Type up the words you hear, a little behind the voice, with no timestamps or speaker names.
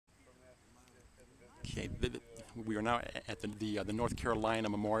Okay, we are now at the North Carolina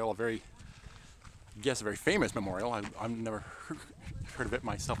Memorial, a very famous memorial. I've never heard of it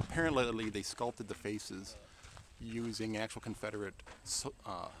myself. Apparently, they sculpted the faces using actual Confederate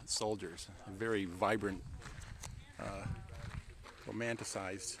soldiers. A very vibrant,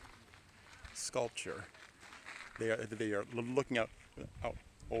 romanticized sculpture. They are looking out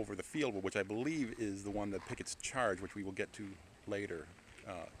over the field, which I believe is the one that Pickett's Charge, which we will get to later,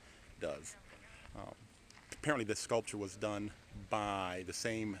 does. Apparently, this sculpture was done by the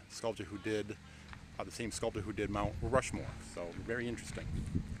same sculptor who did Mount Rushmore. So very interesting.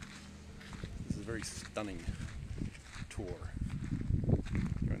 This is a very stunning tour.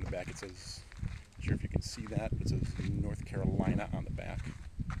 Here in the back, it says, not sure if you can see that, but it says North Carolina on the back.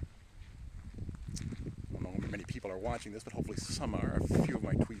 I don't know how many people are watching this, but hopefully some are. A few of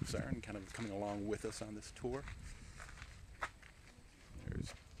my tweets are, and kind of coming along with us on this tour.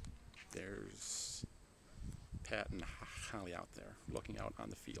 There's Pat and Holly out there looking out on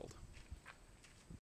the field.